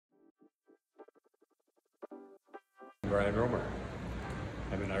Brian Romer.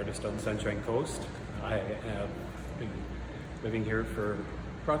 I'm an artist on Sunshine Coast. I have been living here for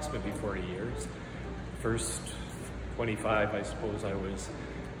approximately 40 years. First 25, I suppose, I was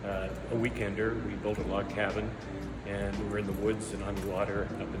a weekender. We built a log cabin and we were in the woods and on the water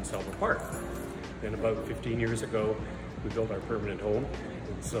up in Selma Park. Then about 15 years ago, we built our permanent home.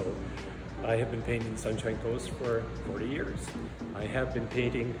 And so I have been painting Sunshine Coast for 40 years. I have been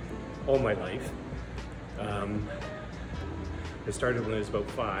painting all my life. I started when I was about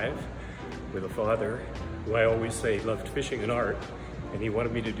 5 with a father who I always say loved fishing and art, and he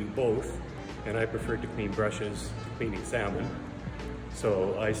wanted me to do both, and I preferred to clean brushes to cleaning salmon.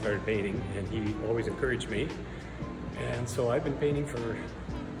 So I started painting, and he always encouraged me, and so I've been painting for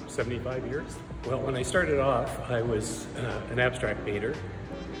 75 years. Well, when I started off, I was an abstract painter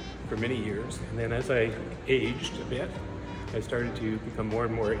for many years, and then as I aged a bit, I started to become more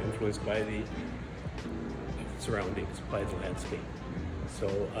and more influenced by the surroundings, by the landscape.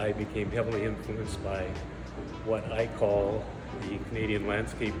 So I became heavily influenced by what I call the Canadian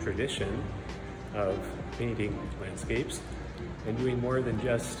landscape tradition of painting landscapes and doing more than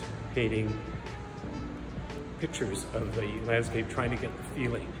just painting pictures of the landscape, trying to get the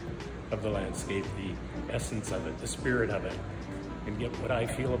feeling of the landscape, the essence of it, the spirit of it, and get what I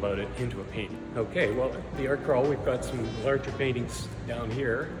feel about it into a painting. Okay, well, at the art crawl, we've got some larger paintings down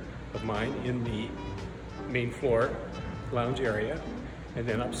here of mine in the main floor lounge area, and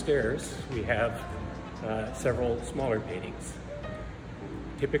then upstairs we have several smaller paintings.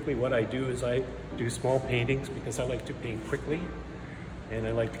 Typically what I do is I do small paintings because I like to paint quickly and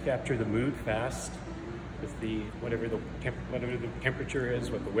I like to capture the mood fast with whatever the temperature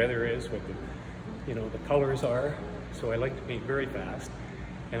is, what the weather is, what the colors are. So I like to paint very fast,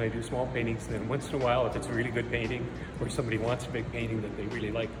 and I do small paintings. And then once in a while, if it's a really good painting or somebody wants a big painting that they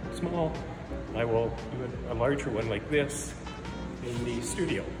really like small, I will do a larger one like this in the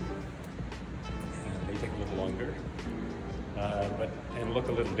studio. And they take a little longer, and look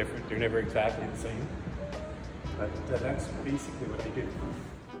a little different. They're never exactly the same, but that's basically what I do.